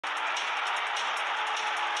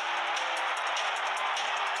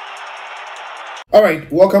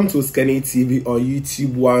Alright, welcome to Skinny TV on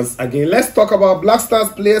YouTube once again. Let's talk about Black Stars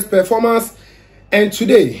players' performance. And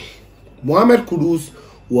today, Mohammed Kudus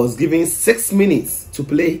was given 6 minutes to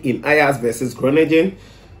play in Ajax versus Groningen.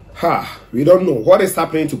 We don't know what is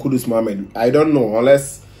happening to Kudus Mohammed. I don't know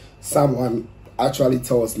unless someone actually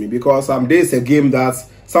tells me, because there's a game that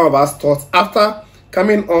some of us thought after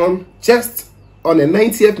coming on just on the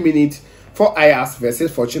 90th minute for Ajax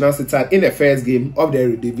versus Fortuna Sittard in the first game of the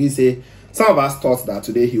Eredivisie. Some of us thought that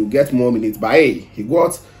today he will get more minutes, but hey, he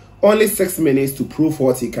got only 6 minutes to prove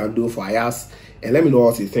what he can do for Ajax. And let me know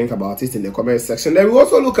what you think about it in the comment section. Then we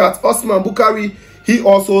also look at Osman Bukari. He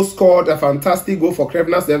also scored a fantastic goal for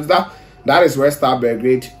Crevena Zvezda. That is Red Star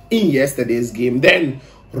Belgrade in yesterday's game. Then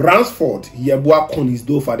Ransford, Yeboah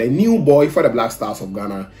Konisdo for the new boy for the Black Stars of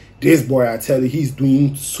Ghana. This boy, I tell you, he's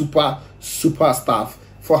doing super stuff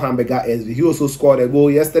for Hamburger SV. He also scored a goal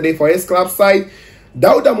yesterday for his club side.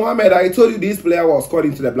 Dauda Mohammed, I told you this player was called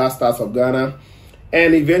into the Black Stars of Ghana,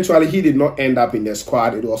 and eventually he did not end up in the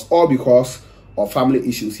squad. It was all because of family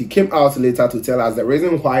issues. He came out later to tell us the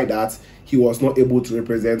reason why that he was not able to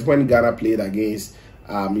represent when Ghana played against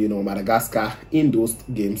Madagascar in those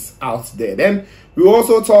games out there. Then we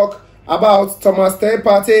also talk about Thomas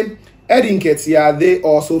Partey, Nketiah. They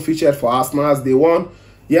also featured for Arsenal. They won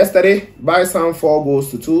yesterday by some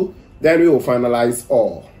 4-2. Then we will finalize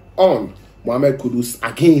all on Mohammed Kudus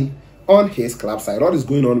again on his club side. What is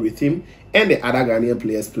going on with him and the other Ghanaian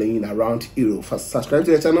players playing around Europe? First, subscribe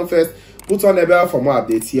to the channel first. Put on the bell for more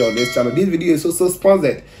updates here on this channel. This video is also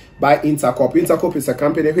sponsored by Intercorp. Intercorp is a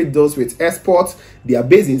company which deals with exports. They are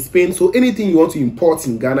based in Spain. So anything you want to import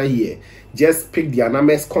in Ghana here, just pick their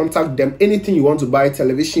numbers, contact them. Anything you want to buy,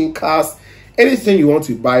 television, cars, anything you want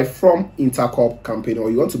to buy from Intercorp company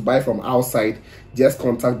or you want to buy from outside, just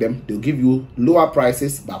contact them. They'll give you lower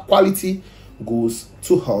prices, but quality goes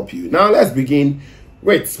to help you. Now let's begin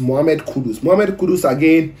with Mohammed Kudus. Mohammed Kudus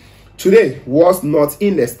again today was not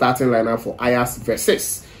in the starting lineup for Ajax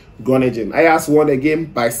versus Groningen. Ajax won the game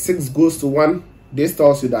by 6-1. This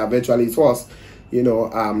tells you that eventually it was,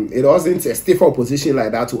 it wasn't a stiff opposition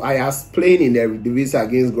like that to Ajax. Playing in the Eredivisie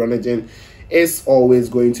against Groningen is always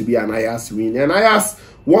going to be an Ajax win. And Ajax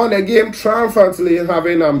won the game triumphantly,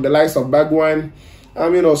 having the likes of Bagwan,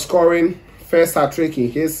 scoring first hat-trick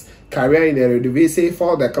in his career in the Eredivisie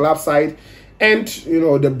for the club side. And,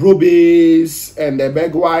 the Brobes and the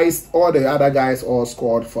Begwise, all the other guys all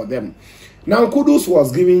scored for them. Now, Kudus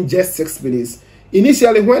was given just 6 minutes.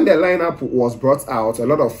 Initially, when the lineup was brought out, a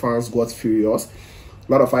lot of fans got furious.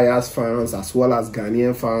 A lot of Ajax fans as well as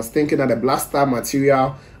Ghanaian fans thinking that the Black Star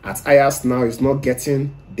material at Ajax now is not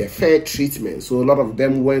getting the fair treatment. So a lot of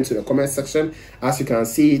them went to the comment section. As you can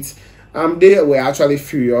see it, they were actually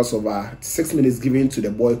furious over 6 minutes given to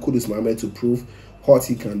the boy Kudus Mohammed to prove what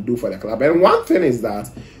he can do for the club. And one thing is that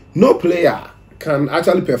no player can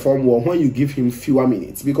actually perform well when you give him fewer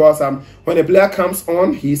minutes, because when a player comes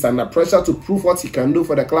on, he's under pressure to prove what he can do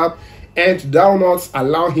for the club, and that will not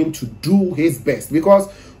allow him to do his best, because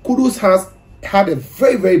Kudus has had a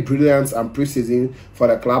very brilliant preseason for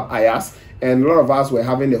the club Ajax, and a lot of us were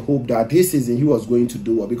having the hope that this season he was going to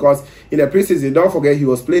do well, because in the preseason, don't forget, he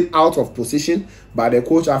was played out of position by the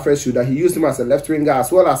coach Alfred Schuder. He used him as a left winger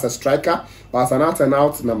as well as a striker, but as an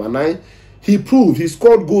out-and-out number 9. He proved he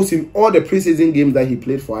scored goals in all the preseason games that he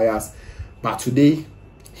played for Ajax. But today,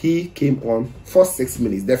 he came on for 6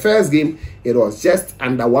 minutes. The first game, it was just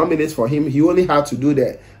under 1 minute for him. He only had to do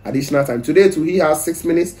the additional time. Today, too, he has 6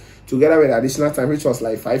 minutes together with additional time, which was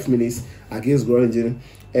like 5 minutes against Groningen.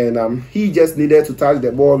 And he just needed to touch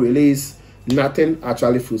the ball, release. Nothing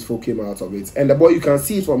actually fruitful came out of it. And the boy, you can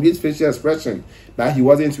see from his facial expression that he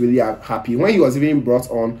wasn't really happy. When he was even brought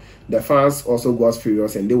on, the fans also got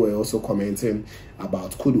furious and they were also commenting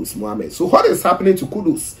about Kudus Mohammed. So what is happening to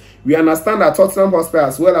Kudus? We understand that Tottenham Hotspur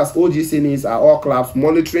as well as OGC Nice are all clubs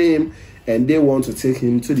monitoring him and they want to take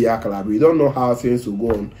him to their club. We don't know how things will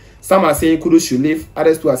go on. Some are saying Kudus should leave.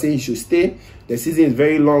 Others too are saying he should stay. The season is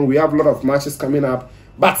very long. We have a lot of matches coming up.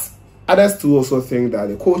 But others too also think that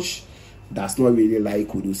the coach does not really like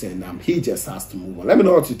Kudus and he just has to move on. Let me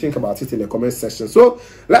know what you think about it in the comment section. So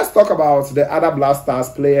let's talk about the other Black Stars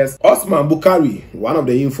players. Osman Bukari, one of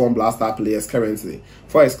the informed Black Star players currently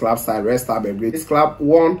for his club side, Red Star Belgrade. His club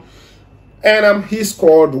won and he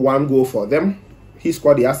scored 1 goal for them. He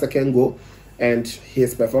scored the second goal and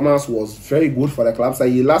his performance was very good for the club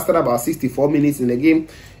side. He lasted about 64 minutes in the game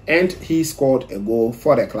and he scored a goal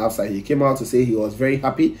for the club side. He came out to say he was very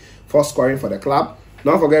happy for scoring for the club.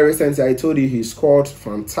 Don't forget, recently I told you he scored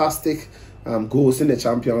fantastic goals in the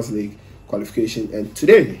Champions League, qualification, and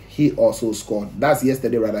today he also scored. That's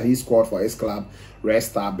yesterday rather. He scored for his club, Red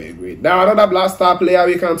Star Belgrade. Now another Black Star player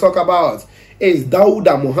we can talk about is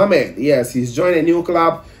Dauda Mohammed. Yes, he's joined a new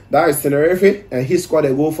club, that is Tenerife, and he scored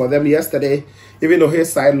a goal for them yesterday, even though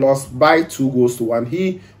his side lost by 2-1.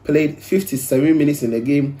 He played 57 minutes in the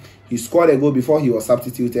game. He scored a goal before he was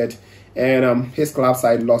substituted, and his club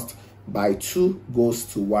side lost by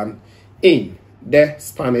 2-1 in the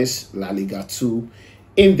Spanish La Liga 2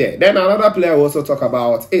 in there. Then another player we also talk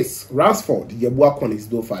about is Ransford.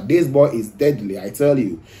 This boy is deadly, I tell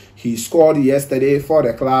you. He scored yesterday for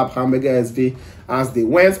the club Hamburger SV as they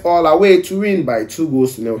went all away to win by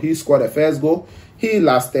 2-0. He scored the first goal. He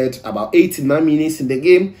lasted about 89 minutes in the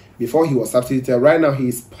game before he was substituted. Right now, he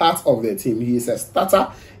is part of the team. He is a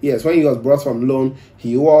starter. Yes, when he was brought from loan,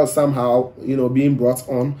 he was somehow, being brought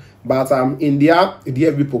on. But in the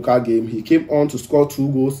DFB Pokal game, he came on to score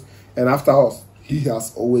 2 goals. And after us, he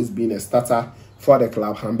has always been a starter for the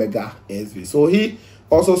club Hamburger SV. So he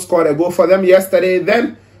also scored a goal for them yesterday.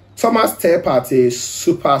 Then Thomas Partey,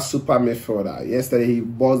 super midfielder. Yesterday, he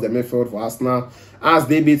bossed the midfield for Arsenal as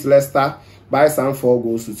they beat Leicester by some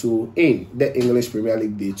 4-2 in the English Premier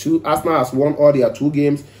League Day 2. Arsenal has won all their 2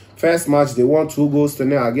 games. First match, they won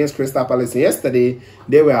 2-0 against Crystal Palace. And yesterday,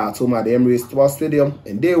 they were at home at the Emirates Sports Stadium,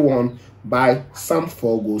 and they won by some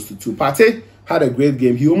 4-2. Partey had a great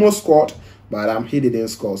game. He almost scored, but he didn't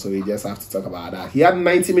score, so we just have to talk about that. He had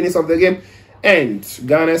 90 minutes of the game, and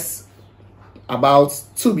Ghana's about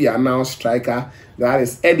to be announced striker, that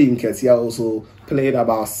is Nketiah, also played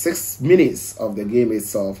about 6 minutes of the game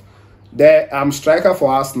itself. The striker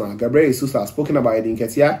for Arsenal, Gabriel Jesus, has spoken about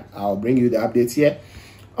Nketiah. I'll bring you the updates here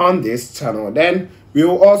on this channel. Then we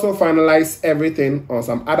will also finalize everything on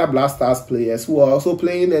some other Black Stars players who are also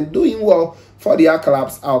playing and doing well for their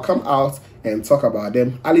clubs. I'll come out and talk about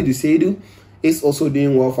them. Ali Duseidu is also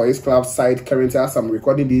doing well for his club side. Currently, as I'm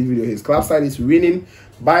recording this video, his club side is winning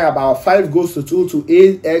by about 5-2 to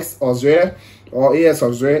AS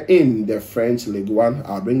Auxerre in the French League 1.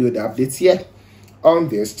 I'll bring you the updates here on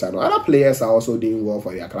this channel. Other players are also doing well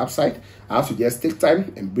for their club side. I have to just take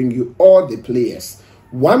time and bring you all the players.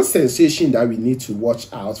 One sensation that we need to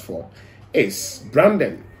watch out for is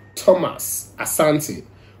Brandon Thomas Asante.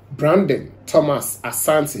 Brandon Thomas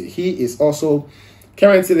Asante. He is also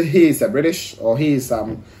currently, he is a British, or he is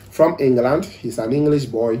from England. He's an English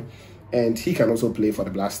boy, and he can also play for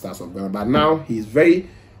the Black Stars of Ghana. But now he's very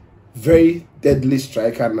deadly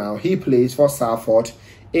striker now. He plays for Salford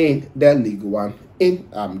in the League 1 in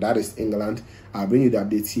that is England. I'll bring you the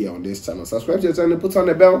updates here on this channel. Subscribe to the channel, put on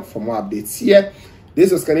the bell for more updates here.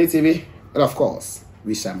 This is Nketiah TV, and of course,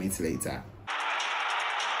 we shall meet later.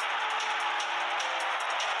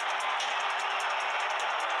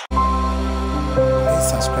 Please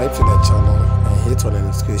subscribe to the channel and hit on the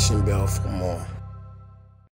notification bell for more.